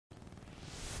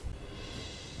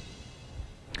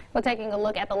Well, taking a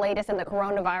look at the latest in the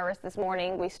coronavirus this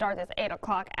morning, we start this 8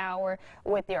 o'clock hour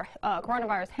with your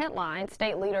coronavirus headline.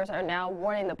 State leaders are now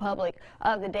warning the public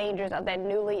of the dangers of that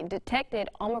newly detected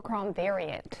Omicron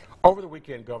variant. Over the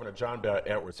weekend, Governor John Bel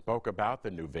Edwards spoke about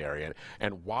the new variant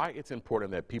and why it's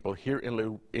important that people here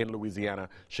in Louisiana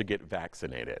should get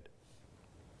vaccinated.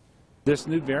 This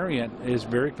new variant is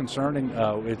very concerning.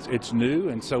 It's new,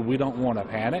 and so we don't want to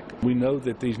panic. We know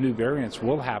that these new variants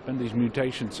will happen. These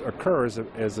mutations occur as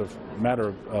a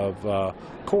matter of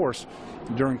course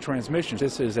during transmissions.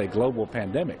 This is a global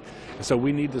pandemic, so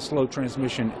we need to slow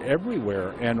transmission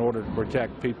everywhere in order to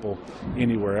protect people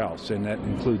anywhere else, and that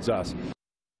includes us.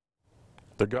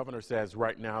 The governor says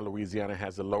right now Louisiana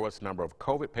has the lowest number of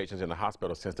COVID patients in the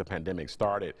hospital since the pandemic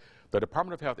started. The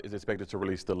Department of Health is expected to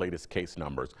release the latest case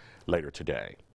numbers later today.